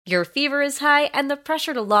Your fever is high and the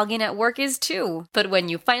pressure to log in at work is too. But when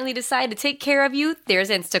you finally decide to take care of you, there's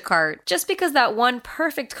Instacart. Just because that one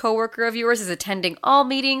perfect coworker of yours is attending all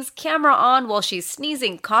meetings, camera on while she's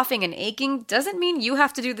sneezing, coughing, and aching, doesn't mean you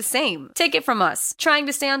have to do the same. Take it from us. Trying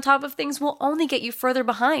to stay on top of things will only get you further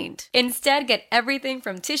behind. Instead, get everything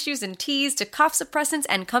from tissues and teas to cough suppressants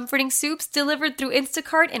and comforting soups delivered through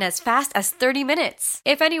Instacart in as fast as 30 minutes.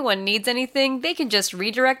 If anyone needs anything, they can just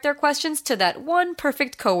redirect their questions to that one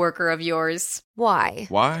perfect coworker of yours. Why?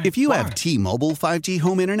 Why? If you have T-Mobile 5G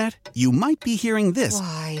home internet, you might be hearing this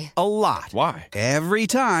Why? a lot. Why? Every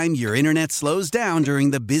time your internet slows down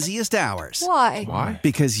during the busiest hours. Why? Why?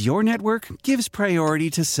 Because your network gives priority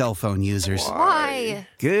to cell phone users. Why?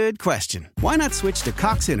 Good question. Why not switch to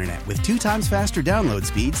Cox Internet with 2 times faster download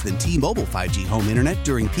speeds than T-Mobile 5G home internet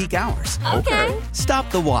during peak hours? Okay. Stop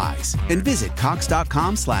the whys and visit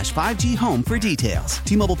cox.com/5G home for details.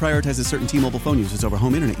 T-Mobile prioritizes certain T-Mobile phone users over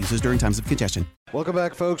home internet users during times of congestion. Welcome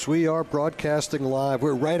back, folks. We are broadcasting live.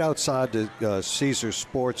 We're right outside the Caesars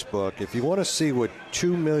Sportsbook. If you want to see what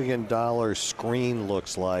 $2 million screen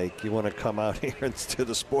looks like, you want to come out here into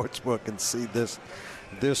the Sportsbook and see this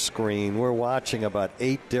screen. We're watching about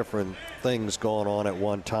 8 different things going on at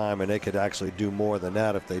one time, and they could actually do more than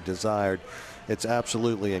that if they desired. It's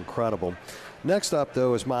absolutely incredible. Next up,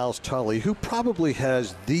 though, is Miles Tully, who probably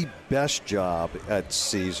has the best job at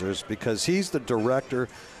Caesars because he's the director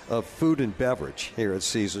of Food and Beverage here at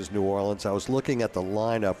Caesars New Orleans. I was looking at the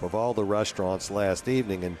lineup of all the restaurants last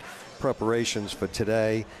evening in preparations for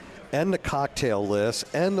today, and the cocktail list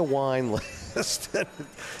and the wine list.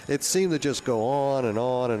 It seemed to just go on and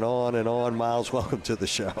on and on and on. Miles, welcome to the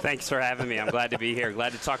show. Thanks for having me. I'm glad to be here.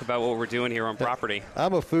 Glad to talk about what we're doing here on property.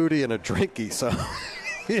 I'm a foodie and a drinky, so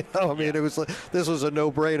this was a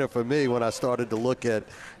no-brainer for me when I started to look at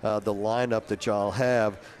the lineup that y'all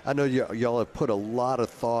have. I know y'all have put a lot of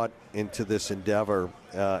thought into this endeavor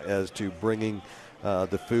as to bringing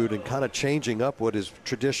the food and kind of changing up what has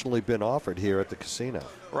traditionally been offered here at the casino.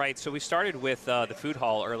 Right. So we started with the food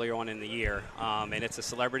hall earlier on in the year, and it's a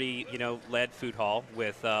celebrity, led food hall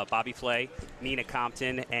with Bobby Flay, Nina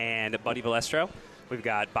Compton, and Buddy Balestro. We've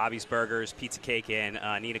got Bobby's Burgers, Pizza Cake, and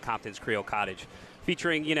Nina Compton's Creole Cottage.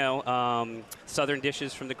 Featuring, southern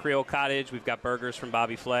dishes from the Creole Cottage. We've got burgers from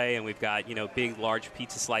Bobby Flay, and we've got, big, large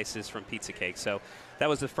pizza slices from Pizza Cake. So that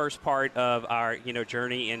was the first part of our,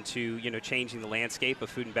 journey into, changing the landscape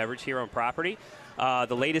of food and beverage here on property.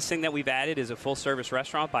 The latest thing that we've added is a full-service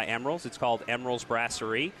restaurant by Emerald's. It's called Emerald's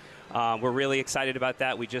Brasserie. We're really excited about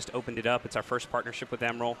that. We just opened it up. It's our first partnership with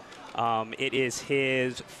Emerald. It is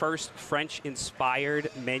his first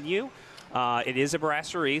French-inspired menu. It is a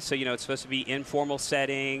brasserie, so, it's supposed to be informal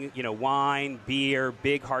setting, wine, beer,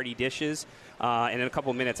 big, hearty dishes. And in a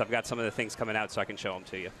couple of minutes, I've got some of the things coming out so I can show them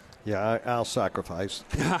to you. Yeah, I'll sacrifice.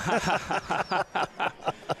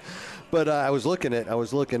 But I was looking at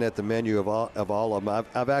the menu of all of them.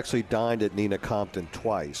 I've actually dined at Nina Compton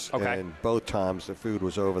twice, and both times the food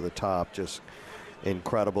was over the top, just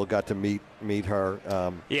incredible. Got to meet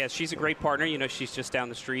her. Yeah, she's a great partner. She's just down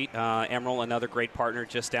the street. Emerald, another great partner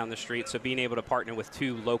just down the street. So being able to partner with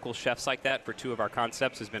 2 local chefs like that for 2 of our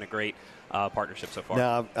concepts has been a great partnership so far.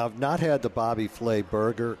 Now, I've not had the Bobby Flay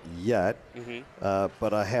burger yet,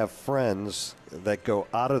 but I have friends that go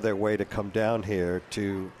out of their way to come down here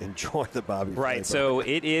to enjoy the Bobby Flay burger. Right, so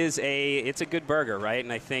it's a good burger, right?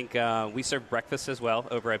 And I think we serve breakfast as well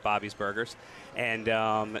over at Bobby's Burgers. And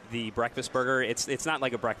the breakfast burger, it's not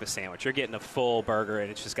like a breakfast sandwich. You're getting a full burger, and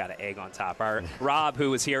it's just got an egg on top. Our Rob,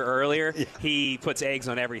 who was here earlier, he puts eggs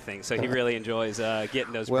on everything, so he really enjoys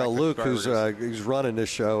getting those breakfast Luke, burgers. who's running this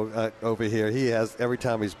show over here, he has every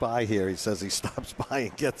time he's by here, he says he stops by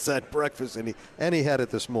and gets that breakfast, and he had it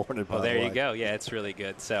this morning. Well, there you go. Yeah, it's really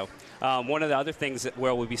good. So one of the other things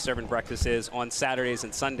where we'll be serving breakfast is on Saturdays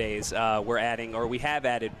and Sundays we have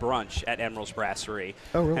added brunch at Emerald's Brasserie.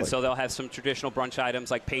 Oh, really? And so they'll have some traditional brunch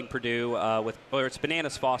items like Pain Perdue it's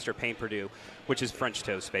Bananas Foster Pain Perdue, which is French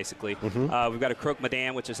toast basically. We've got a croque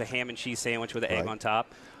madame, which is a ham and cheese sandwich with an egg on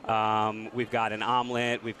top. We've got an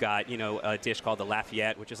omelet. We've got a dish called the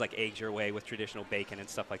Lafayette, which is like eggs your way with traditional bacon and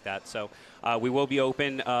stuff like that. So we will be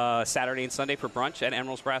open Saturday and Sunday for brunch at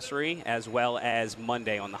Emerald's Brasserie, as well as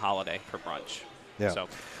Monday on the holiday for brunch. Yeah. So,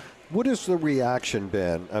 what has the reaction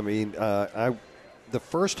been? I mean, the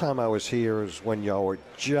first time I was here is when y'all were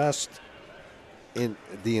just in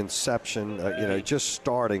the inception, just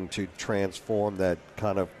starting to transform that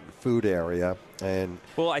kind of food area. And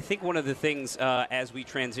well, I think one of the things as we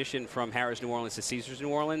transition from Harrah's New Orleans to Caesars New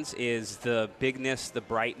Orleans is the bigness, the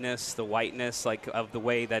brightness, the whiteness, like of the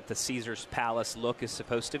way that the Caesars Palace look is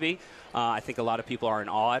supposed to be. I think a lot of people are in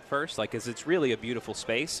awe at first, like, because it's really a beautiful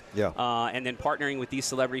space. Yeah. And then partnering with these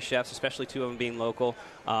celebrity chefs, especially two of them being local,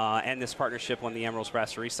 and this partnership on the Emerald's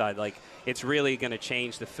Brasserie side, like, it's really going to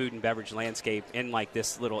change the food and beverage landscape in like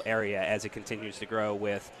this little area as it continues to grow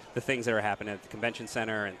with the things that are happening at the convention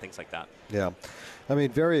center and things like that. Yeah. I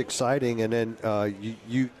mean, very exciting. And then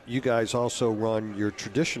you guys also run your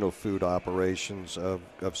traditional food operations of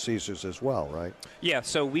Caesars as well, right? Yeah,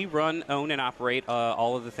 so we run, own, and operate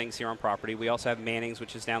all of the things here on property. We also have Manning's,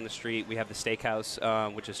 which is down the street. We have the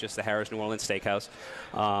steakhouse, which is just the Harrah's New Orleans Steakhouse.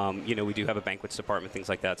 We do have a banquets department, things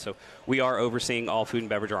like that. So we are overseeing all food and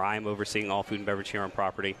beverage, or I am overseeing all food and beverage here on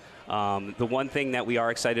property. The one thing that we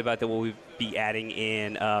are excited about that we'll be adding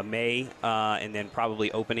in May and then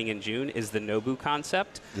probably opening in June is the Nobu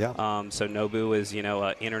concept. Yeah. So Nobu is,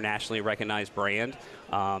 an internationally recognized brand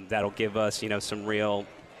that'll give us, some real,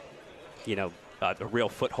 a real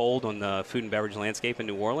foothold on the food and beverage landscape in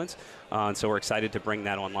New Orleans. And so we're excited to bring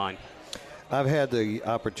that online. I've had the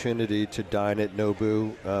opportunity to dine at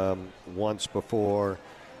Nobu once before.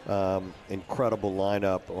 Incredible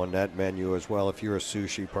lineup on that menu as well. If you're a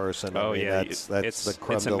sushi person, that's the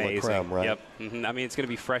creme de la creme, right? Yep. Mm-hmm. I mean, it's going to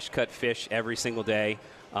be fresh cut fish every single day.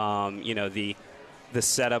 The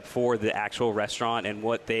setup for the actual restaurant and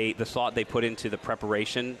the thought they put into the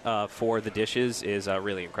preparation for the dishes is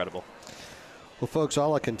really incredible. Well, folks,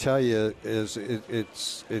 all I can tell you is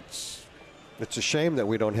it's a shame that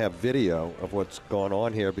we don't have video of what's going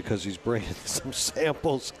on here, because he's bringing some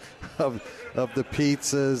samples of the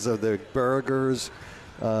pizzas, of the burgers.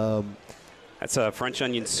 That's a French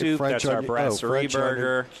onion soup. That's our brasserie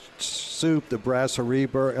burger. Soup, the brasserie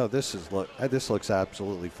burger. Oh, this looks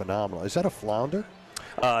absolutely phenomenal. Is that a flounder?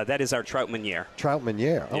 That is our trout meuniere. Trout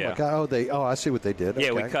meuniere. Oh, yeah. My God. I see what they did.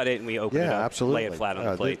 Yeah, okay. We cut it and we open it up, absolutely. lay it flat on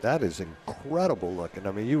the plate. That is incredible looking.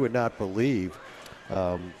 I mean, you would not believe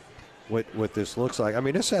what this looks like. I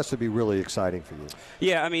mean, this has to be really exciting for you.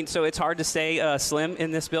 Yeah, I mean, so it's hard to stay slim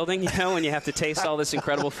in this building, when you have to taste all this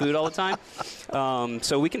incredible food all the time.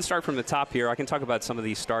 So we can start from the top here. I can talk about some of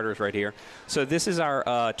these starters right here. So this is our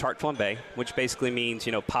tarte flambe, which basically means,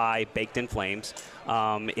 pie baked in flames.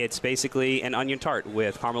 It's basically an onion tart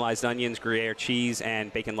with caramelized onions, Gruyere cheese,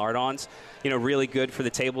 and bacon lardons. Really good for the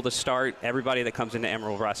table to start. Everybody that comes into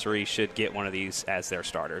Emerald Brasserie should get one of these as their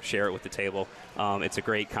starter. Share it with the table. It's a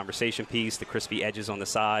great conversation piece. The crispy edges on the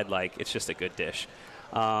side, it's just a good dish.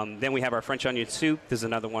 Then we have our French onion soup. This is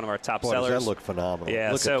another one of our top sellers. Does that look phenomenal?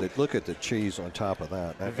 Yeah, look at the cheese on top of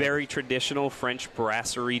that. A very traditional French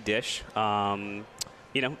brasserie dish.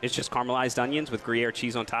 It's just caramelized onions with Gruyere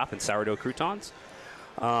cheese on top and sourdough croutons.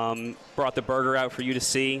 Brought the burger out for you to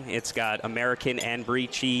see. It's got American and brie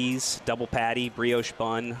cheese, double patty, brioche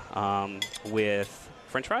bun with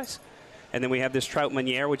French fries. And then we have this trout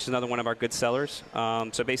meuniere, which is another one of our good sellers.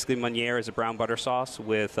 So basically, meuniere is a brown butter sauce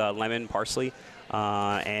with lemon, parsley,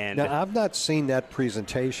 and. Now, I've not seen that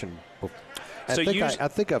presentation before. I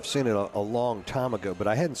think I've seen it a long time ago, but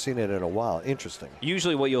I hadn't seen it in a while. Interesting.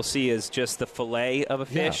 Usually what you'll see is just the fillet of a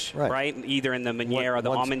fish, right? Either in the meuniere or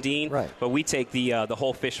the almondine. Right. But we take the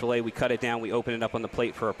whole fish fillet, we cut it down, we open it up on the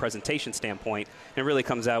plate for a presentation standpoint, and it really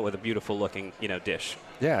comes out with a beautiful-looking, dish.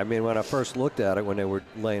 Yeah, I mean, when I first looked at it, when they were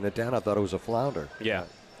laying it down, I thought it was a flounder. Yeah.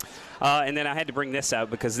 And then I had to bring this out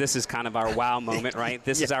because this is kind of our wow moment, right?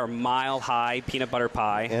 This is our mile-high peanut butter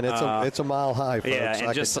pie. And it's a mile high, folks.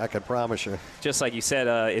 Yeah, I can promise you. Just like you said,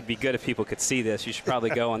 it'd be good if people could see this. You should probably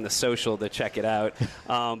go on the social to check it out.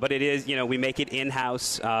 But it is, we make it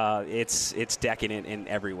in-house. It's decadent in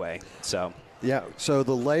every way. So. Yeah, so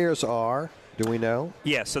the layers are, do we know?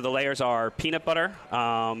 Yeah, so the layers are peanut butter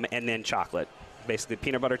and then chocolate. Basically,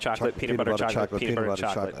 peanut butter chocolate, peanut butter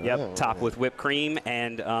chocolate. Yep, topped with whipped cream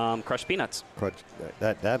and crushed peanuts.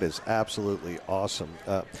 That is absolutely awesome.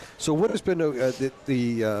 So, what has been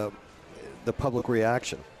the public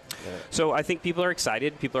reaction? So I think people are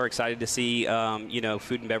excited. People are excited to see,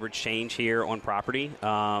 food and beverage change here on property.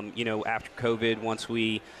 After COVID, once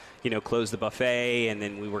we, closed the buffet, and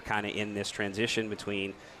then we were kind of in this transition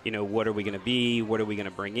between, what are we going to be, what are we going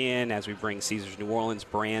to bring in as we bring Caesars New Orleans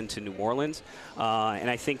brand to New Orleans. And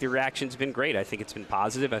I think the reaction's been great. I think it's been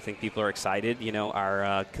positive. I think people are excited.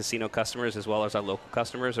 Our casino customers as well as our local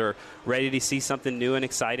customers are ready to see something new and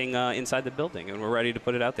exciting inside the building, and we're ready to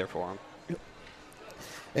put it out there for them.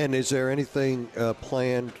 And is there anything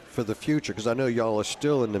planned for the future? Because I know y'all are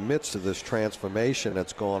still in the midst of this transformation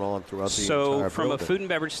that's going on throughout the entire building. So from a food and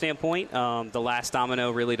beverage standpoint, the last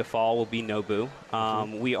domino really to fall will be Nobu.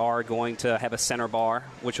 We are going to have a center bar,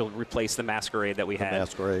 which will replace the Masquerade that we had.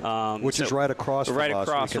 Masquerade, which is right across from us. Right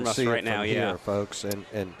across from us right now, here, folks.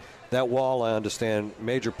 And that wall, I understand,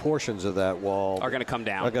 major portions of that wall are going to come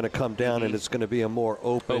down. And it's going to be a more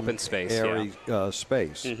open space, airy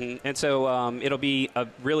space. And so it'll be a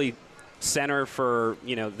really center for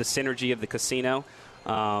the synergy of the casino.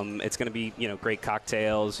 It's going to be great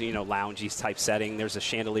cocktails, loungy type setting. There's a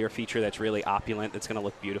chandelier feature that's really opulent. That's going to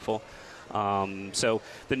look beautiful. So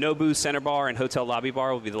the Nobu Center Bar and Hotel Lobby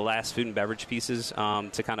Bar will be the last food and beverage pieces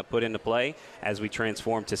to kind of put into play as we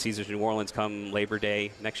transform to Caesars New Orleans come Labor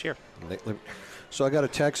Day next year. So I got a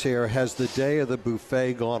text here. Has the day of the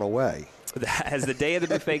buffet gone away? Has the day of the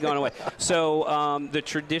buffet gone away? So the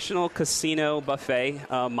traditional casino buffet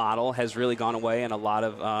model has really gone away in a lot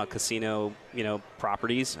of casino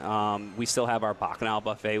properties. We still have our Bacchanal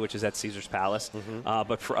buffet, which is at Caesar's Palace.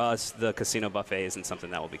 But for us, the casino buffet isn't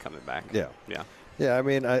something that will be coming back. Yeah. I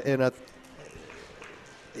mean,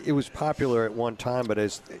 it was popular at one time, but I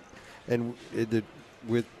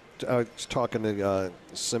was talking to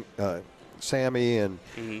Sammy and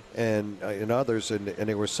others, and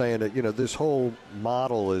they were saying that this whole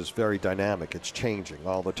model is very dynamic. It's changing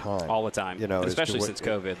all the time. All the time. Especially since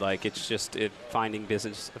COVID. Like it's just finding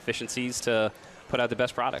business efficiencies to put out the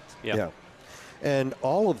best product. Yeah. And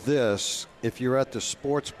all of this, if you're at the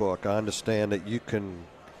sports book, I understand that you can.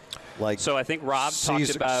 So I think Rob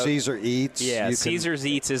talked about Caesar Eats. Yeah, Caesar's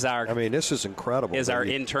Eats is our. I mean, this is incredible. Is our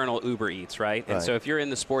internal Uber Eats, right? And so if you're in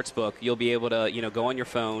the sports book, you'll be able to go on your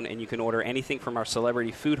phone and you can order anything from our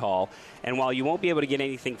celebrity food hall. And while you won't be able to get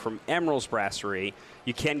anything from Emerald's Brasserie,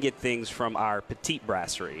 you can get things from our Petite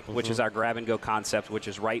Brasserie, which is our grab and go concept, which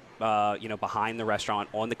is right behind the restaurant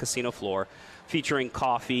on the casino floor, featuring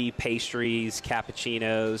coffee, pastries,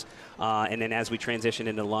 cappuccinos, and then as we transition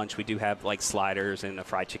into lunch, we do have sliders and a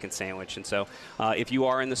fried chicken sandwich. And so if you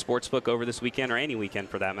are in the sports book over this weekend, or any weekend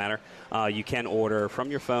for that matter, you can order from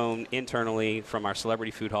your phone internally from our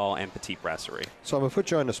Celebrity Food Hall and Petite Brasserie. So I'm going to put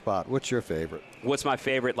you on the spot. What's your favorite? What's my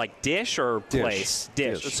favorite, dish or place?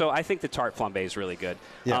 Dish. So I think the tart flambe is really good.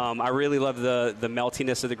 Yeah. I really love the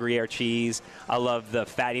meltiness of the Gruyere cheese. I love the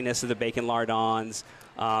fattiness of the bacon lardons.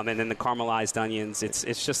 And then the caramelized onions.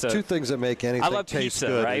 It's just two things that make anything I love taste pizza,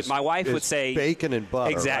 good. Right? My wife would say bacon and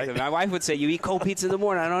butter. Exactly. Right? My wife would say you eat cold pizza in the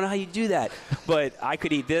morning. I don't know how you do that, but I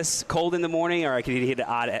could eat this cold in the morning, or I could eat it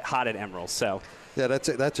hot at Emerald's. So yeah, that's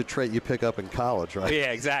a trait you pick up in college, right?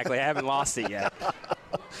 Yeah, exactly. I haven't lost it yet.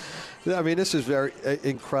 I mean, this is very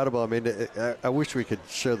incredible. I mean, I wish we could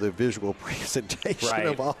show the visual presentation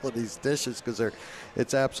of all of these dishes because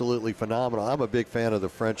it's absolutely phenomenal. I'm a big fan of the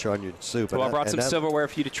French onion soup. Well, I brought some silverware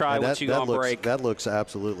for you to try once you go on break. That looks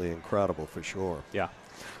absolutely incredible for sure. Yeah.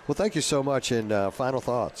 Well, thank you so much. And final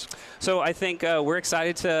thoughts. So I think we're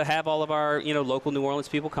excited to have all of our local New Orleans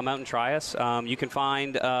people come out and try us. You can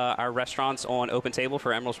find our restaurants on Open Table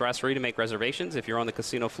for Emerald's Brasserie to make reservations. If you're on the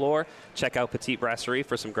casino floor, check out Petite Brasserie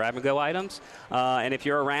for some grab-and-go items. And if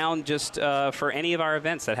you're around just for any of our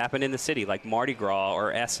events that happen in the city, like Mardi Gras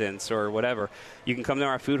or Essence or whatever, you can come to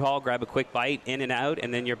our food hall, grab a quick bite, in and out,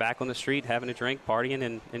 and then you're back on the street having a drink, partying,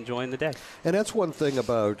 and enjoying the day. And that's one thing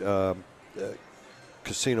about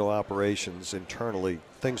casino operations internally.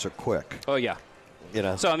 Things are quick. Oh, yeah.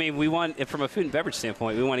 So, I mean, we want, from a food and beverage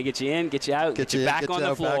standpoint, we want to get you in, get you out, get you back on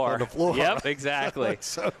the floor. Yep, exactly.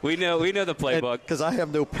 So, we know the playbook. Because I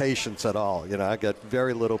have no patience at all. I got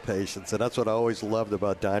very little patience, and that's what I always loved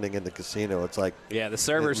about dining in the casino. It's like... Yeah, the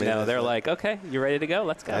servers know. They're like, okay, you ready to go?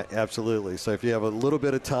 Let's go. Absolutely. So if you have a little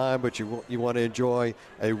bit of time, but you want to enjoy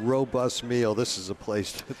a robust meal, this is a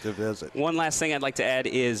place to visit. One last thing I'd like to add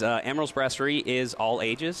is Emerald's Brasserie is all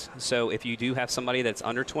ages. So if you do have somebody that's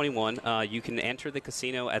under 21, you can enter the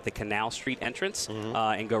casino at the Canal Street entrance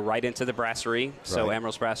and go right into the brasserie. So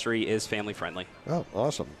Emerald's Brasserie is family friendly. Oh,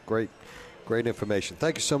 awesome. Great information.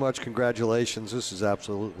 Thank you so much. Congratulations. This is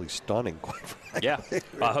absolutely stunning. Yeah.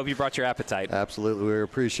 I hope you brought your appetite. Absolutely. We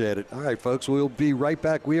appreciate it. All right, folks, we'll be right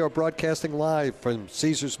back. We are broadcasting live from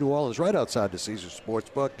Caesars New Orleans, right outside the Caesars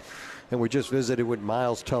Sportsbook. And we just visited with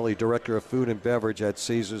Miles Tully, Director of Food and Beverage at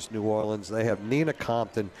Caesars New Orleans. They have Nina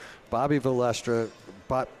Compton, Bobby Bresler,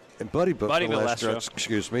 and Buddy Bresler,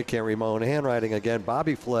 excuse me, can't read my own handwriting again,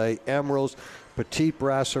 Bobby Flay, Emerald's, Petite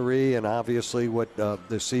Brasserie, and obviously what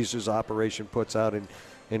the Caesars operation puts out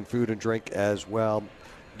in food and drink as well.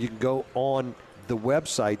 You can go on the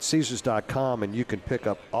website, Caesars.com, and you can pick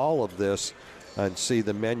up all of this and see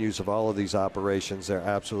the menus of all of these operations. They're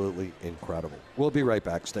absolutely incredible. We'll be right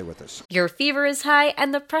back. Stay with us. Your fever is high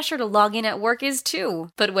and the pressure to log in at work is too.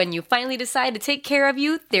 But when you finally decide to take care of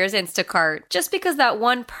you, there's Instacart. Just because that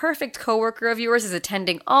one perfect coworker of yours is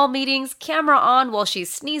attending all meetings, camera on while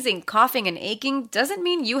she's sneezing, coughing, and aching, doesn't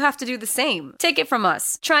mean you have to do the same. Take it from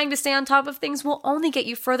us. Trying to stay on top of things will only get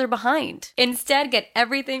you further behind. Instead, get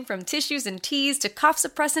everything from tissues and teas to cough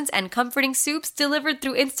suppressants and comforting soups delivered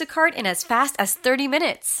through Instacart in as fast as 30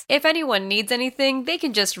 minutes. If anyone needs anything, they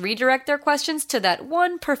can just redirect their questions to that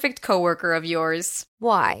one perfect coworker of yours.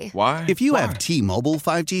 Why? Why? If you have T-Mobile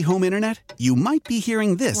 5G home internet, you might be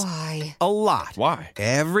hearing this Why? a lot. Why?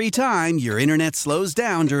 Every time your internet slows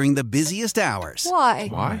down during the busiest hours. Why?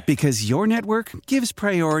 Why? Because your network gives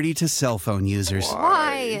priority to cell phone users.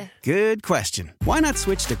 Why? Good question. Why not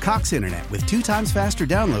switch to Cox Internet with 2 times faster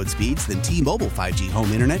download speeds than T-Mobile 5G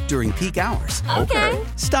home internet during peak hours? Okay.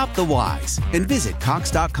 Stop the whys and visit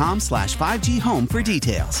cox.com/5G home for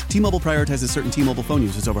details. T-Mobile prioritizes certain T-Mobile phone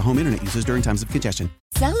users over home internet users during times of congestion.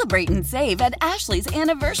 Celebrate and save at Ashley's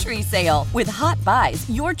Anniversary Sale. With Hot Buys,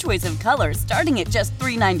 your choice of colors starting at just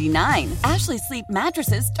 $3.99. Ashley Sleep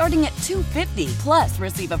mattresses starting at $2.50. Plus,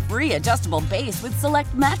 receive a free adjustable base with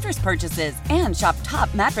select mattress purchases. And shop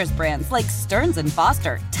top mattress brands like Stearns &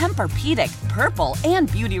 Foster, Tempur-Pedic, Purple, and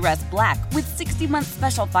Beautyrest Black with 60-month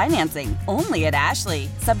special financing. Only at Ashley.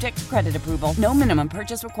 Subject to credit approval. No minimum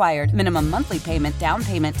purchase required. Minimum monthly payment, down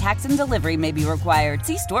payment, tax, and delivery may be required.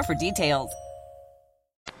 See store for details.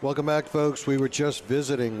 Welcome back, folks. We were just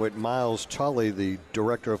visiting with Miles Tully, the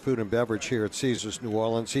Director of Food and Beverage here at Caesars New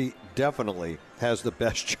Orleans. He definitely has the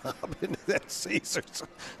best job at Caesars.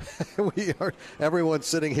 Everyone's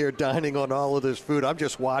sitting here dining on all of this food. I'm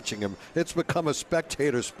just watching him. It's become a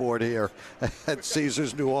spectator sport here at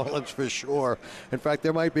Caesars New Orleans for sure. In fact,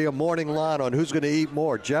 there might be a morning line on who's going to eat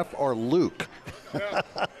more, Jeff or Luke.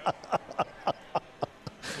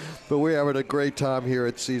 But we're having a great time here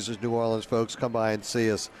at Caesars New Orleans, folks. Come by and see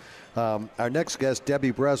us. Our next guest,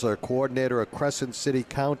 Debbie Bresler, coordinator of Crescent City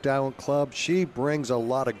Countdown Club. She brings a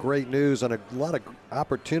lot of great news and a lot of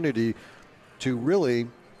opportunity to really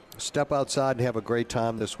step outside and have a great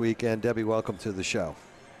time this weekend. Debbie, welcome to the show.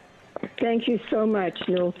 Thank you so much,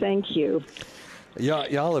 Newell. Thank you.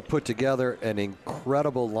 Y'all have put together an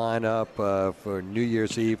incredible lineup for New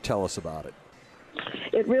Year's Eve. Tell us about it.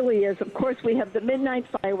 It really is. Of course, we have the Midnight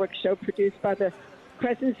Fireworks Show produced by the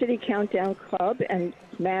Crescent City Countdown Club and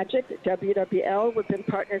Magic, WWL. We've been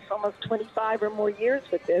partners for almost 25 or more years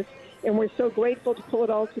with this, and we're so grateful to pull it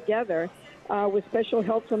all together with special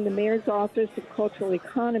help from the Mayor's Office of Cultural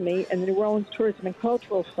Economy and the New Orleans Tourism and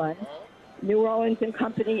Cultural Fund, New Orleans and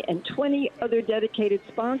Company, and 20 other dedicated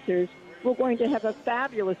sponsors. We're going to have a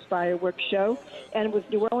fabulous fireworks show, and with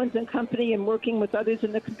New Orleans and Company and working with others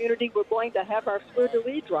in the community, we're going to have our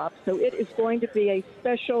fleur-de-lis drop. So it is going to be a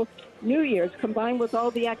special New Year's combined with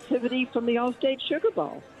all the activity from the All-State Sugar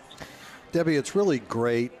Bowl. Debbie, it's really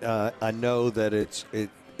great. I know that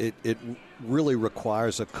it really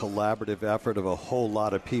requires a collaborative effort of a whole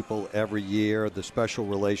lot of people every year. The special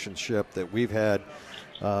relationship that we've had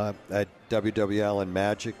at WWL and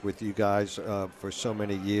Magic with you guys for so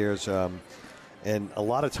many years. And a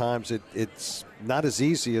lot of times it's not as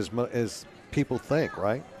easy as people think,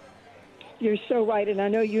 right? You're so right, and I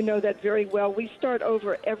know you know that very well. We start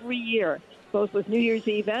over every year, both with New Year's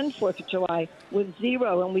Eve and 4th of July, with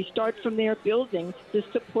zero, and we start from there building the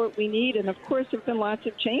support we need. And, of course, there have been lots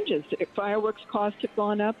of changes. Fireworks costs have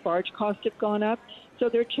gone up, barge costs have gone up, so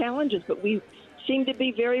there are challenges, but we seem to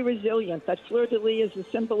be very resilient. That fleur-de-lis is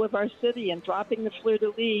the symbol of our city, and dropping the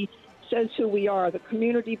fleur-de-lis says who we are. The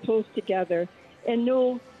community pulls together. And,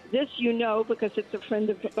 Newell, this you know because it's a friend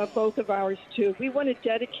of both of ours, too. We want to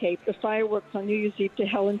dedicate the fireworks on New Year's Eve to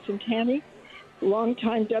Helen Santani,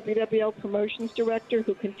 longtime WWL promotions director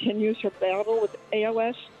who continues her battle with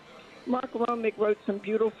ALS. Mark Romig wrote some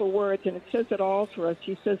beautiful words, and it says it all for us.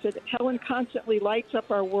 He says that Helen constantly lights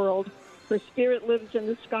up our world. Her spirit lives in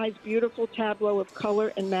the sky's beautiful tableau of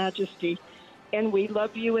color and majesty, and we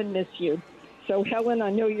love you and miss you. So, Helen, I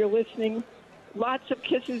know you're listening. Lots of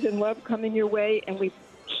kisses and love coming your way, and we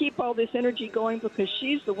keep all this energy going because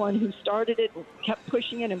she's the one who started it and kept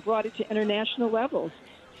pushing it and brought it to international levels.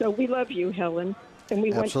 So we love you, Helen, and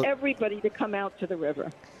we want everybody to come out to the river.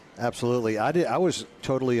 Absolutely. I was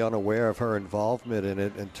totally unaware of her involvement in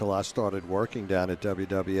it until I started working down at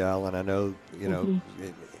WWL, and I know,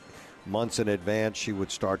 months in advance she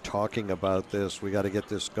would start talking about this. We got to get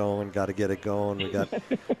this going, got to get it going. We got,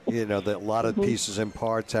 a lot of pieces and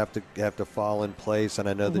parts have to fall in place, and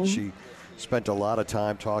I know that she spent a lot of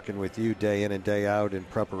time talking with you day in and day out in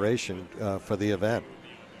preparation for the event.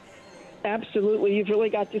 Absolutely. You've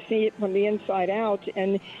really got to see it from the inside out,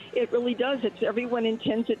 and it really does. Everyone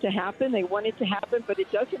intends it to happen. They want it to happen, but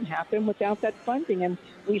it doesn't happen without that funding. And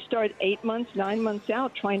we start 8 months, 9 months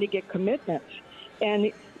out trying to get commitments.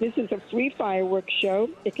 And this is a free fireworks show.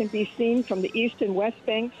 It can be seen from the east and west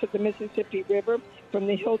banks of the Mississippi River, from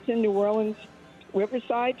the Hilton, New Orleans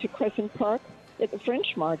Riverside to Crescent Park at the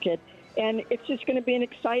French Market. And it's just going to be an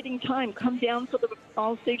exciting time. Come down for the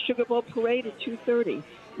All-State Sugar Bowl Parade at 2:30.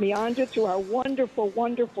 Meander through our wonderful,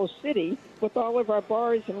 wonderful city with all of our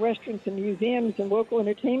bars and restaurants and museums and local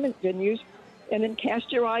entertainment venues, and then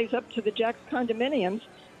cast your eyes up to the Jack's Condominiums,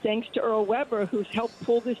 thanks to Earl Weber, who's helped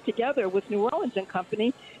pull this together with New Orleans and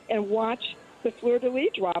Company, and watch the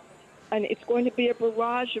fleur-de-lis drop. And it's going to be a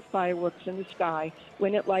barrage of fireworks in the sky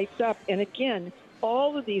when it lights up. And again,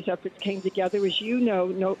 all of these efforts came together, as you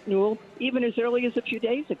know, Newell, even as early as a few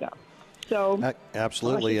days ago. So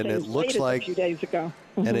absolutely, and it looks like a few days ago.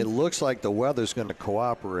 And it looks like the weather's going to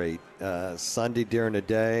cooperate. Sunday during the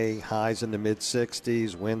day, highs in the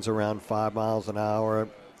mid-60s, winds around 5 miles an hour.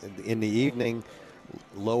 In the evening,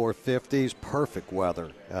 lower 50s. Perfect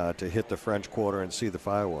weather to hit the French Quarter and see the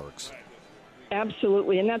fireworks.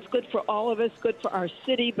 Absolutely, and that's good for all of us, good for our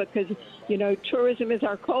city, because, you know, tourism is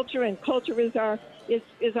our culture, and culture is our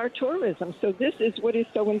tourism. So this is what is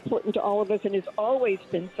so important to all of us, and has always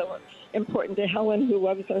been so important to Helen, who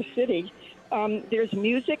loves our city. There's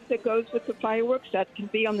music that goes with the fireworks that can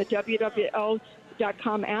be on the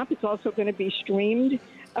WWL.com app. It's also going to be streamed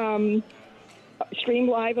live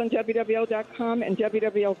on WWL.com and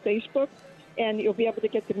WWL Facebook. And you'll be able to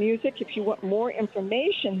get the music. If you want more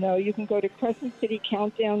information, though, you can go to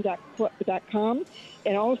CrescentCityCountdown.com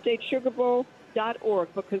and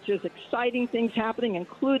AllStateSugarBowl.org, because there's exciting things happening,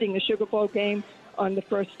 including the Sugar Bowl game on the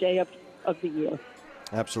first day of the year.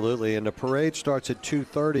 Absolutely. And the parade starts at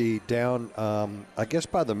 2:30 down, I guess,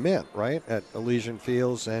 by the Mint, right, at Elysian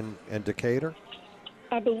Fields and Decatur?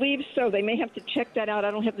 I believe so. They may have to check that out.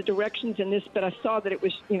 I don't have the directions in this, but I saw that it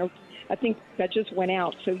was, I think that just went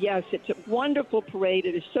out. So, yes, it's a wonderful parade.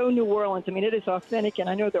 It is so New Orleans. I mean, it is authentic, and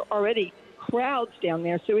I know there are already crowds down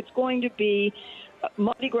there. So it's going to be a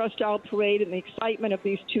Mardi Gras-style parade, and the excitement of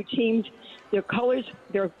these two teams. Their colors,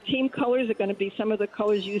 their team colors are going to be some of the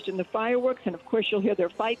colors used in the fireworks. And, of course, you'll hear their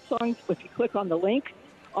fight songs if you click on the link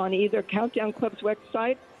on either Countdown Club's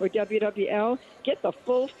website or WWL. Get the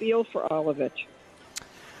full feel for all of it.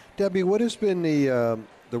 Debbie, what has been the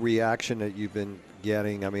reaction that you've been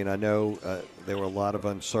getting? I mean, I know there were a lot of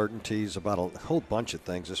uncertainties about a whole bunch of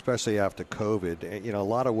things, especially after COVID. And, a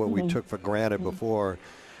lot of what we took for granted before,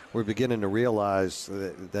 we're beginning to realize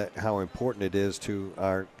that how important it is to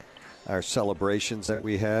our celebrations that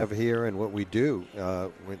we have here and what we do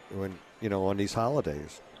when on these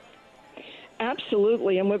holidays.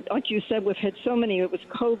 Absolutely. And like you said, we've had so many. It was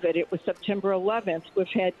COVID. It was September 11th. We've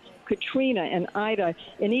had Katrina and Ida.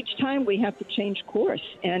 And each time we have to change course.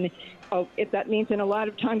 And if that means, and a lot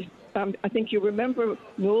of times, I think you remember,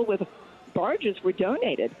 Newell, with barges were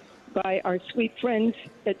donated by our sweet friends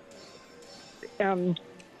at, I'm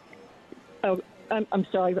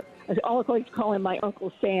sorry, I always call him my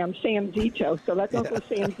Uncle Sam Zito. So that's Uncle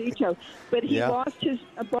Sam Zito. But he lost his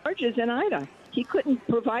barges in Ida. He couldn't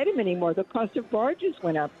provide them anymore. The cost of barges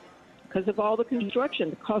went up because of all the construction.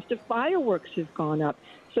 The cost of fireworks has gone up.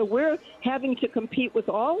 So we're having to compete with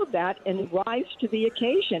all of that and rise to the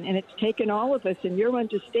occasion. And it's taken all of us, and your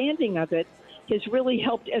understanding of it has really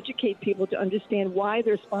helped educate people to understand why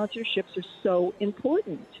their sponsorships are so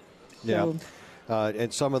important. Yeah.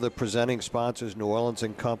 And some of the presenting sponsors, New Orleans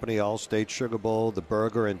and Company, All-State Sugar Bowl, the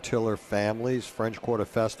Berger and Tiller families, French Quarter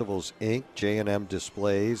Festivals, Inc., J&M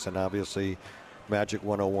Displays, and obviously Magic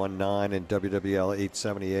 101.9 and WWL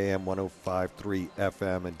 870 AM, 105.3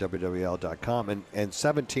 FM, and WWL.com, and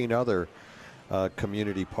 17 other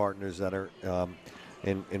community partners that are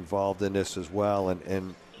involved in this as well.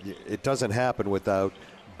 And it doesn't happen without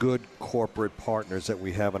good corporate partners that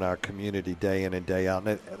we have in our community day in and day out.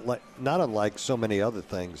 And not unlike so many other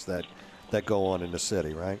things that go on in the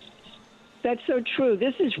city, right? That's so true.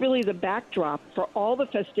 This is really the backdrop for all the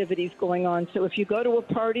festivities going on. So if you go to a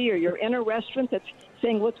party or you're in a restaurant that's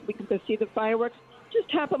saying, look, we can go see the fireworks, just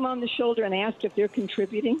tap them on the shoulder and ask if they're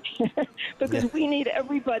contributing. Because we need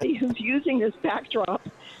everybody who's using this backdrop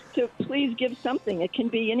to please give something. It can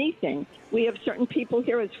be anything. We have certain people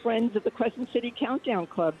here as friends of the Crescent City Countdown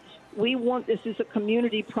Club. This is a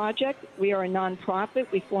community project. We are a nonprofit.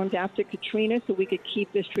 We formed after Katrina so we could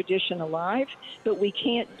keep this tradition alive, but we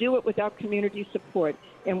can't do it without community support.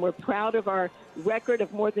 And we're proud of our record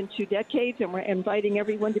of more than 2 decades, and we're inviting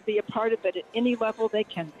everyone to be a part of it at any level they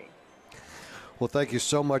can be. Well, thank you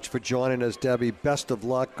so much for joining us, Debbie. Best of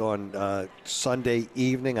luck on Sunday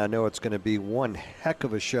evening. I know it's going to be one heck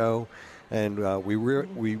of a show, and we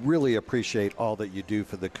really appreciate all that you do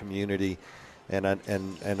for the community. And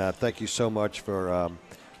thank you so much for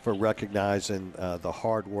recognizing the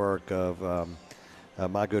hard work of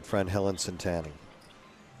my good friend Helen Santani.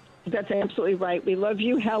 That's absolutely right. We love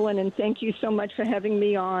you, Helen, and thank you so much for having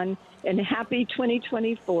me on. And happy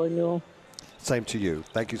 2024, Newell. Same to you.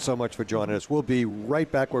 Thank you so much for joining us. We'll be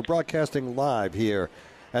right back. We're broadcasting live here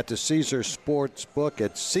at the Caesars Sportsbook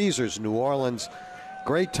at Caesars New Orleans.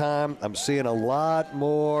 Great time. I'm seeing a lot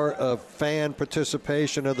more of fan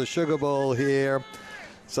participation of the Sugar Bowl here.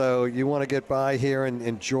 So you want to get by here and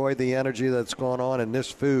enjoy the energy that's going on, and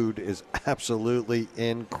this food is absolutely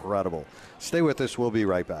incredible. Stay with us. We'll be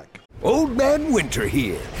right back. Old Man Winter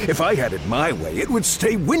here. If I had it my way, it would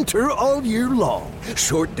stay winter all year long.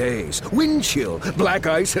 Short days, wind chill, black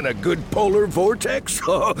ice, and a good polar vortex.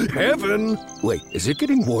 Oh, heaven. Wait, is it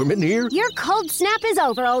getting warm in here? Your cold snap is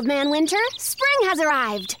over, Old Man Winter. Spring has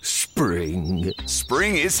arrived. Spring.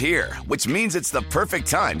 Spring is here, which means it's the perfect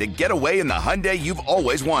time to get away in the Hyundai you've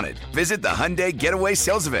always wanted. Visit the Hyundai Getaway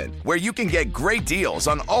Sales Event, where you can get great deals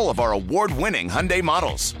on all of our award-winning Hyundai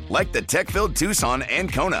models, like the tech-filled Tucson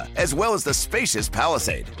and Kona, as well as the spacious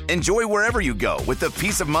Palisade. Enjoy wherever you go with the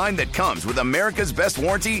peace of mind that comes with America's best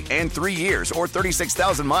warranty and 3 years or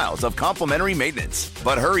 36,000 miles of complimentary maintenance.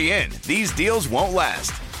 But hurry in, these deals won't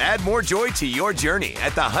last. Add more joy to your journey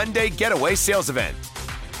at the Hyundai Getaway Sales Event.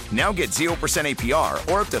 Now get 0%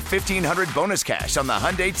 APR or up to $1,500 bonus cash on the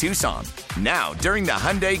Hyundai Tucson. Now, during the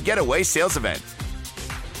Hyundai Getaway Sales Event.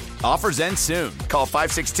 Offers end soon. Call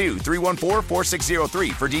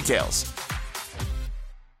 562-314-4603 for details.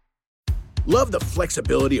 Love the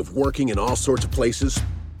flexibility of working in all sorts of places?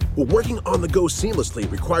 Well, working on the go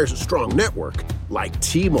seamlessly requires a strong network like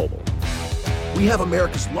T-Mobile. We have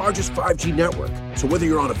America's largest 5G network, so whether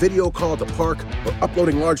you're on a video call at the park or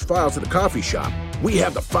uploading large files at the coffee shop, we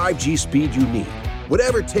have the 5G speed you need.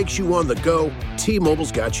 Whatever takes you on the go,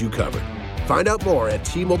 T-Mobile's got you covered. Find out more at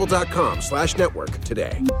T-Mobile.com/network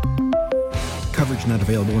today. Coverage not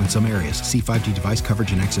available in some areas. See 5G device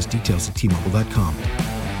coverage and access details at T-Mobile.com.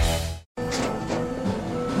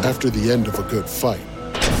 After the end of a good fight,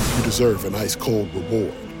 you deserve an ice-cold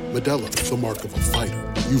reward. Modelo is the mark of a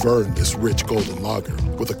fighter. You've earned this rich golden lager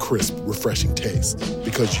with a crisp, refreshing taste.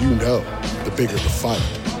 Because you know, the bigger the fight,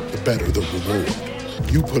 the better the reward.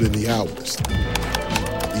 You put in the hours,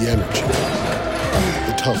 the energy,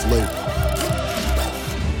 the tough labor.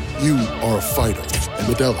 You are a fighter, and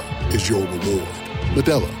Modelo is your reward.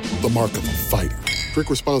 Modelo, the mark of a fighter. Drink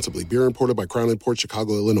responsibly. Beer imported by Crown Imports,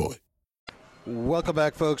 Chicago, Illinois. Welcome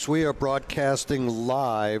back, folks. We are broadcasting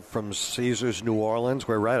live from Caesars New Orleans.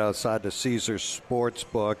 We're right outside the Caesars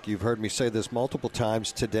Sportsbook. You've heard me say this multiple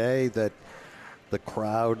times today that the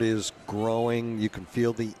crowd is growing. You can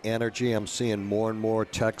feel the energy. I'm seeing more and more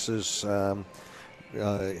Texas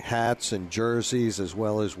hats and jerseys, as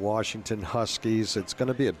well as Washington Huskies. It's going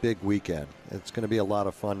to be a big weekend. It's going to be a lot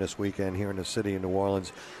of fun this weekend here in the city of New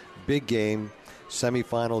Orleans. Big game.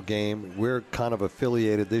 Semifinal game. We're kind of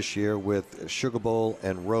affiliated this year with Sugar Bowl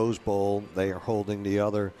and Rose Bowl. They are holding the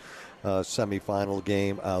other semifinal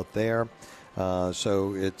game out there.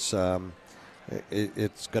 So it's going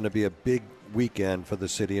to be a big weekend for the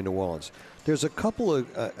city of New Orleans. There's a couple of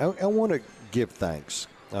I want to give thanks.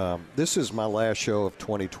 This is my last show of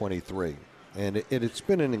 2023, and it's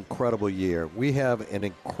been an incredible year. We have an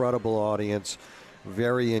incredible audience.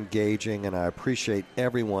 Very engaging, and I appreciate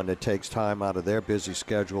everyone that takes time out of their busy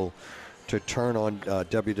schedule to turn on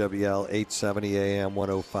WWL 870 AM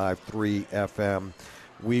 105.3 FM.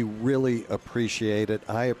 We really appreciate it.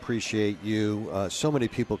 I appreciate you. So many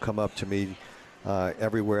people come up to me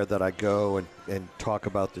everywhere that I go and talk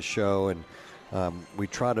about the show, and we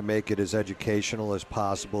try to make it as educational as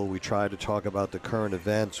possible. We try to talk about the current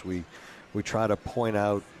events. We try to point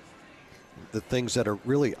out the things that are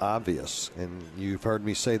really obvious, and you've heard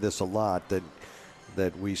me say this a lot,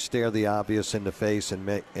 that we stare the obvious in the face,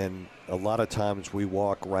 and a lot of times we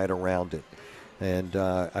walk right around it. And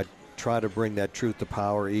I try to bring that truth to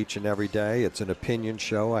power each and every day. It's an opinion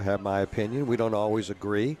show. I have my opinion. We don't always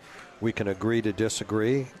agree. We can agree to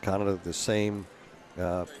disagree, kind of the same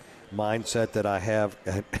mindset that I have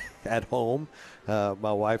at home.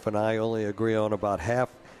 My wife and I only agree on about half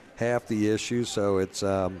the issues, so it's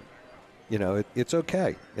it's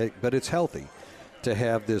okay, but it's healthy to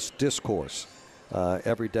have this discourse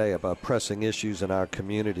every day about pressing issues in our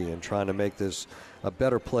community and trying to make this a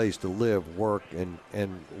better place to live, work, and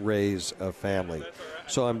raise a family.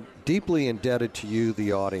 So I'm deeply indebted to you,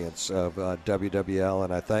 the audience of WWL,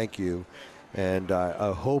 and I thank you. And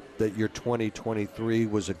I hope that your 2023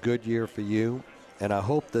 was a good year for you, and I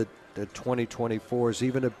hope that 2024 is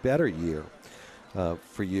even a better year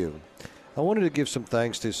for you. I wanted to give some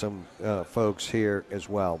thanks to some folks here as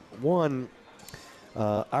well. One,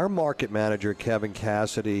 our market manager, Kevin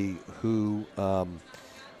Cassidy, who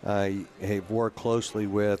I have worked closely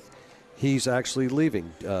with, he's actually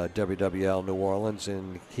leaving WWL New Orleans,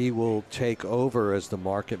 and he will take over as the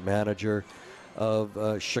market manager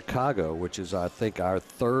of Chicago, which is, I think, our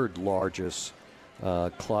third largest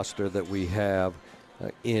cluster that we have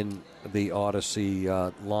in the Odyssey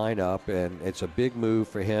lineup. And it's a big move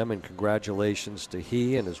for him, and congratulations to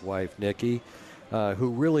he and his wife, Nikki, who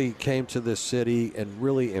really came to this city and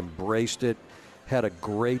really embraced it, had a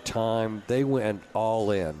great time. They went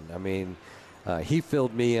all in. I mean, he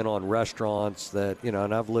filled me in on restaurants that,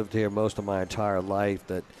 and I've lived here most of my entire life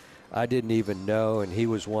that I didn't even know, and he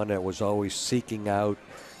was one that was always seeking out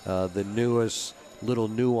the newest little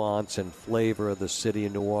nuance and flavor of the city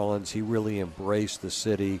of New Orleans. He really embraced the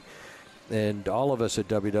city, and all of us at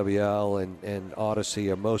WWL and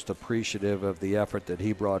Odyssey are most appreciative of the effort that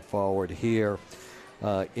he brought forward here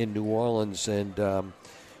in New Orleans. And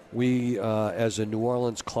we, as a New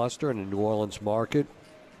Orleans cluster and a New Orleans market,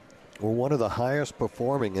 we're one of the highest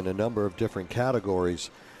performing in a number of different categories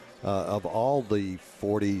of all the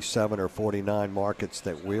 47 or 49 markets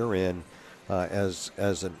that we're in as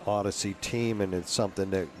an Odyssey team, and it's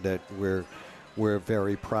something that we're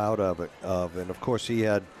very proud of. And of course, he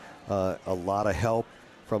had a lot of help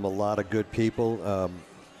from a lot of good people.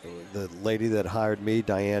 The lady that hired me,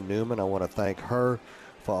 Diane Newman, I want to thank her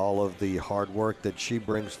for all of the hard work that she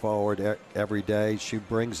brings forward every day. She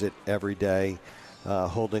brings it every day,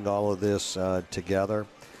 holding all of this together.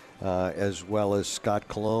 As well as Scott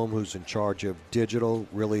Colomb, who's in charge of digital.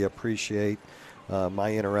 Really appreciate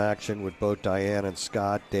my interaction with both Diane and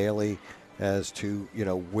Scott daily as to,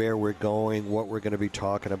 where we're going, what we're going to be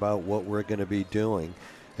talking about, what we're going to be doing.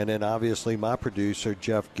 And then obviously my producer,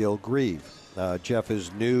 Jeff Gilgreeve. Jeff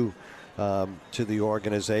is new to the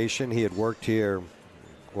organization. He had worked here,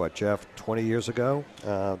 Jeff, 20 years ago,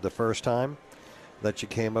 the first time that you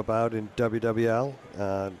came about in WWL,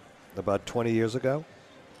 about 20 years ago.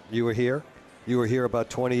 You were here. You were here about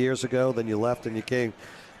 20 years ago. Then you left and you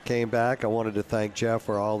came back. I wanted to thank Jeff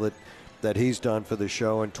for all that he's done for the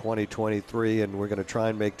show in 2023, and we're going to try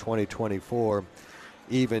and make 2024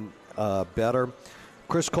 even better.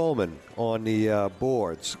 Chris Coleman on the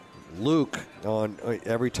boards. Luke on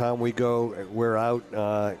every time we're out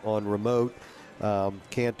on remote.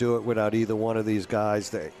 Can't do it without either one of these guys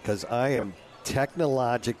because I am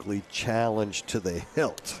technologically challenged to the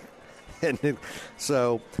hilt. And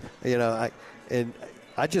so,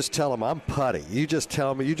 I just tell them I'm putty. You just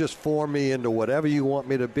tell me, you just form me into whatever you want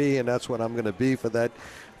me to be, and that's what I'm going to be for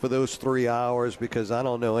those 3 hours, because I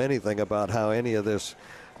don't know anything about how any of this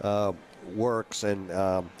works. And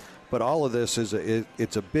but all of this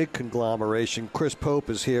it's a big conglomeration. Chris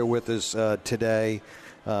Pope is here with us today.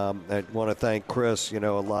 I want to thank Chris. A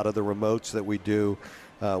lot of the remotes that we do.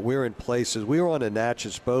 We're in places. We were on a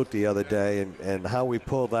Natchez boat the other day, and how we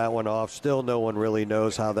pulled that one off, still no one really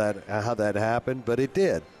knows how that happened, but it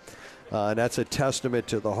did. And that's a testament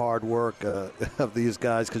to the hard work of these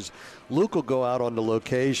guys, because Luke will go out on the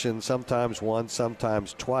location sometimes once,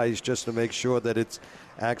 sometimes twice, just to make sure that it's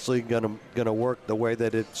actually going to work the way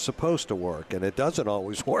that it's supposed to work. And it doesn't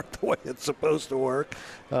always work the way it's supposed to work,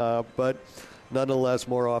 but nonetheless,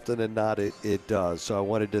 more often than not, it does. So I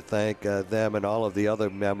wanted to thank them and all of the other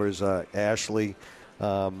members. Ashley,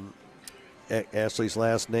 Ashley's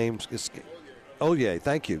last name is Oye.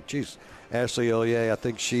 Thank you. Jeez. Ashley Oye, I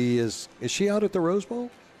think she is she out at the Rose Bowl?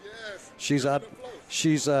 Yes. She's out.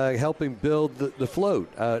 She's helping build the float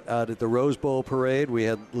out at the Rose Bowl parade. We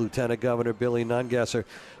had Lieutenant Governor Billy Nungesser.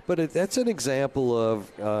 But that's an example of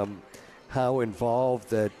how involved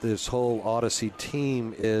that this whole Odyssey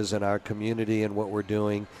team is in our community and what we're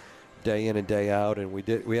doing day in and day out. And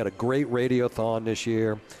we had a great radiothon this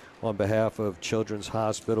year on behalf of Children's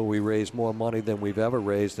Hospital. We raised more money than we've ever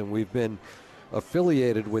raised, and we've been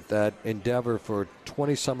affiliated with that endeavor for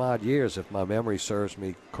 20 some odd years, if my memory serves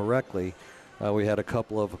me correctly. We had a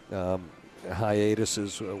couple of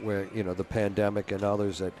hiatuses where, the pandemic and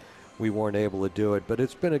others that we weren't able to do it. But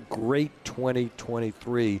it's been a great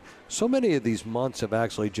 2023. So many of these months have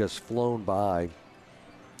actually just flown by.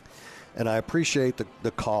 And I appreciate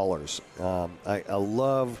the callers. I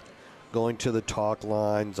love going to the talk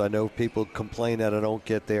lines. I know people complain that I don't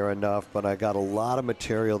get there enough, but I got a lot of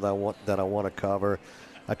material that I want to cover.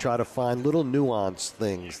 I try to find little nuanced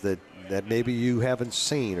things that maybe you haven't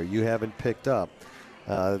seen or you haven't picked up.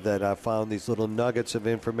 that I found these little nuggets of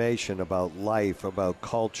information about life, about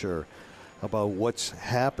culture, about what's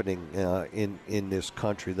happening in this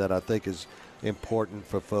country that I think is important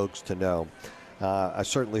for folks to know. I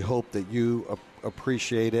certainly hope that you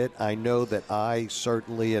appreciate it. I know that I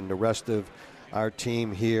certainly, and the rest of our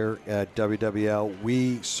team here at WWL,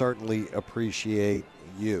 we certainly appreciate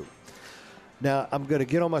you. Now, I'm going to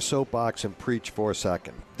get on my soapbox and preach for a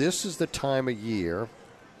second. This is the time of year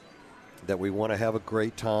that we want to have a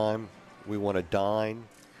great time. We want to dine.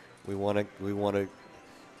 We want to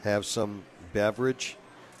have some beverage,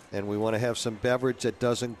 and we want to have some beverage that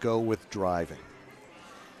doesn't go with driving.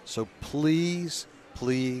 So please,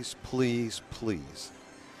 please, please, please,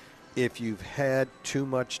 if you've had too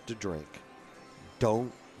much to drink,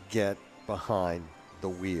 don't get behind the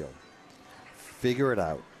wheel. Figure it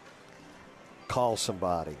out. Call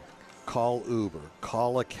somebody. Call Uber.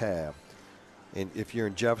 Call a cab. And if you're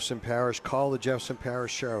in Jefferson Parish, call the Jefferson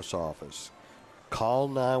Parish Sheriff's Office. Call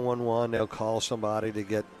 911. They'll call somebody to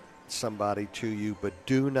get somebody to you, but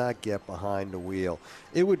do not get behind the wheel.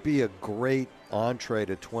 It would be a great entree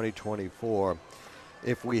to 2024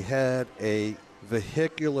 if we had a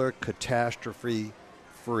vehicular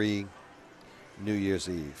catastrophe-free New Year's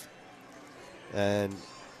Eve. And,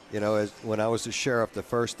 when I was the sheriff, the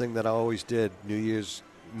first thing that I always did New Year's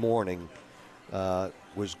morning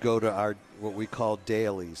was go to our what we call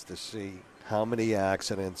dailies to see how many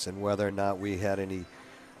accidents and whether or not we had any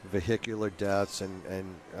vehicular deaths,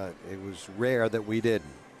 and it was rare that we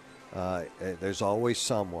didn't. There's always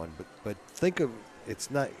someone, but think of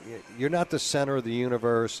you're not the center of the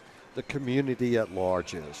universe. The community at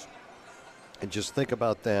large is, and just think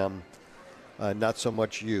about them. Not so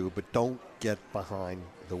much you, but don't get behind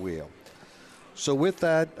the wheel. So with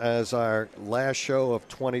that, as our last show of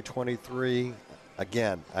 2023,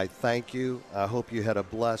 again, I thank you. I hope you had a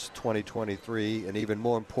blessed 2023, and even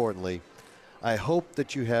more importantly, I hope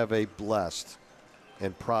that you have a blessed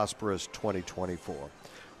and prosperous 2024.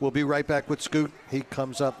 We'll be right back with Scoot. He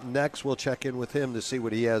comes up next. We'll check in with him to see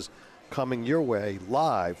what he has coming your way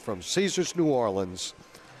live from Caesars, New Orleans.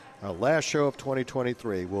 Our last show of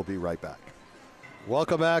 2023. We'll be right back.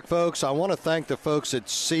 Welcome back, folks. I want to thank the folks at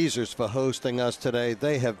Caesars for hosting us today.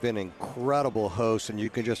 They have been incredible hosts, and you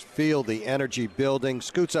can just feel the energy building.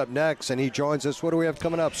 Scoot's up next, and he joins us. What do we have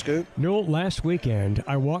coming up, Scoot? Newell, last weekend,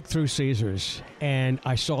 I walked through Caesars, and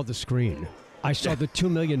I saw the screen. I saw the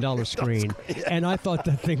 $2 million screen, and I thought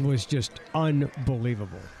the thing was just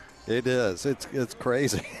unbelievable. It is. It's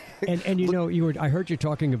crazy. And I heard you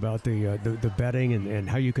talking about the betting and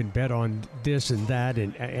how you can bet on this and that,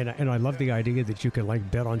 and I love the idea that you can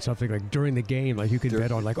bet on something like during the game, like you could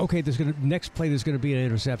bet on okay, next play there's going to be an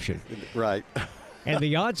interception, right? And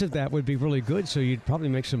the odds of that would be really good, so you'd probably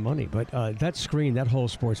make some money. But that screen, that whole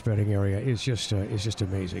sports betting area is just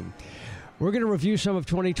amazing. We're going to review some of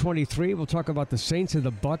 2023. We'll talk about the Saints and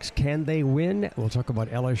the Bucks. Can they win? We'll talk about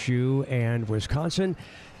LSU and Wisconsin.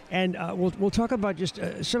 And we'll talk about just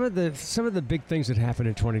some of the big things that happened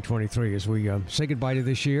in 2023 as we say goodbye to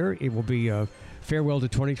this year. It will be a farewell to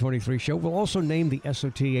 2023 show. We'll also name the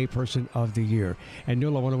SOTA Person of the Year. And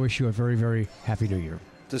Newell, I want to wish you a very, very happy New Year.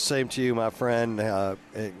 The same to you, my friend.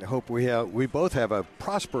 And hope we both have a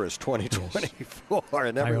prosperous 2024, yes.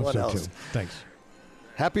 And everyone I hope so else. Too. Thanks.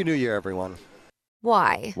 Happy New Year, everyone.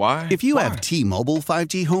 Why? If you have T-Mobile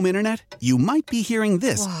 5G home internet, you might be hearing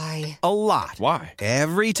this a lot. Why?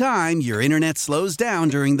 Every time your internet slows down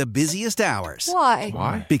during the busiest hours.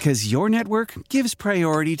 Why? Because your network gives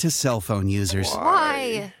priority to cell phone users.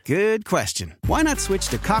 Why? Good question. Why not switch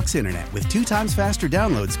to Cox Internet with 2 times faster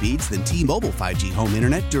download speeds than T-Mobile 5G home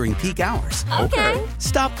internet during peak hours? Okay.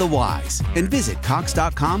 Stop the whys and visit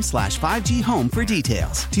cox.com/5G home for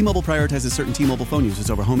details. T-Mobile prioritizes certain T-Mobile phone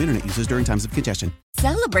users over home internet users during times of congestion.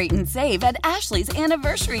 Celebrate and save at Ashley's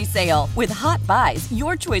Anniversary Sale. With Hot Buys,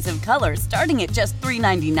 your choice of colors starting at just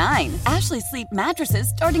 $3.99. Ashley Sleep mattresses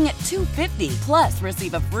starting at $2.50. Plus,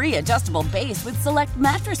 receive a free adjustable base with select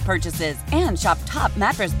mattress purchases. And shop top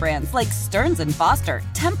mattress brands like Stearns & Foster,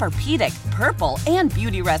 Tempur-Pedic, Purple, and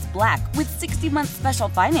Beautyrest Black with 60-month special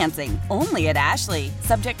financing. Only at Ashley.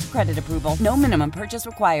 Subject to credit approval. No minimum purchase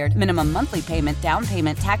required. Minimum monthly payment, down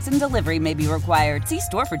payment, tax, and delivery may be required. See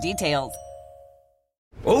store for details.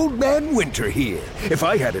 Old Man Winter here. If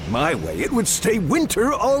I had it my way, it would stay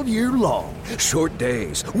winter all year long. Short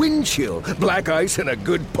days, wind chill, black ice, and a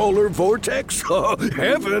good polar vortex. Oh,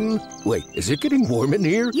 heaven. Wait, is it getting warm in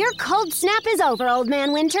here? Your cold snap is over, Old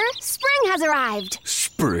Man Winter. Spring has arrived.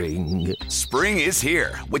 Spring? spring. Spring is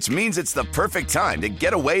here, which means it's the perfect time to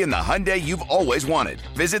get away in the Hyundai you've always wanted.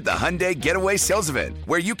 Visit the Hyundai Getaway Sales Event,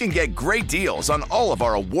 where you can get great deals on all of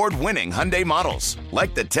our award-winning Hyundai models,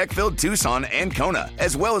 like the tech-filled Tucson and Kona,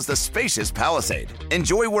 as well as the spacious Palisade.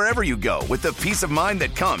 Enjoy wherever you go with the peace of mind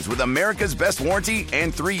that comes with America's best warranty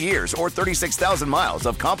and 3 years or 36,000 miles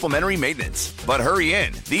of complimentary maintenance. But hurry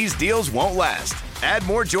in, these deals won't last. Add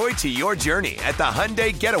more joy to your journey at the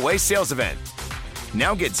Hyundai Getaway Sales Event.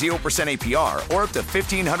 Now get 0% APR or up to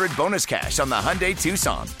 $1,500 bonus cash on the Hyundai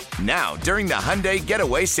Tucson. Now, during the Hyundai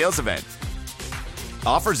Getaway Sales Event.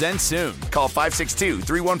 Offers end soon. Call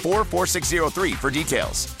 562-314-4603 for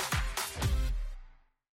details.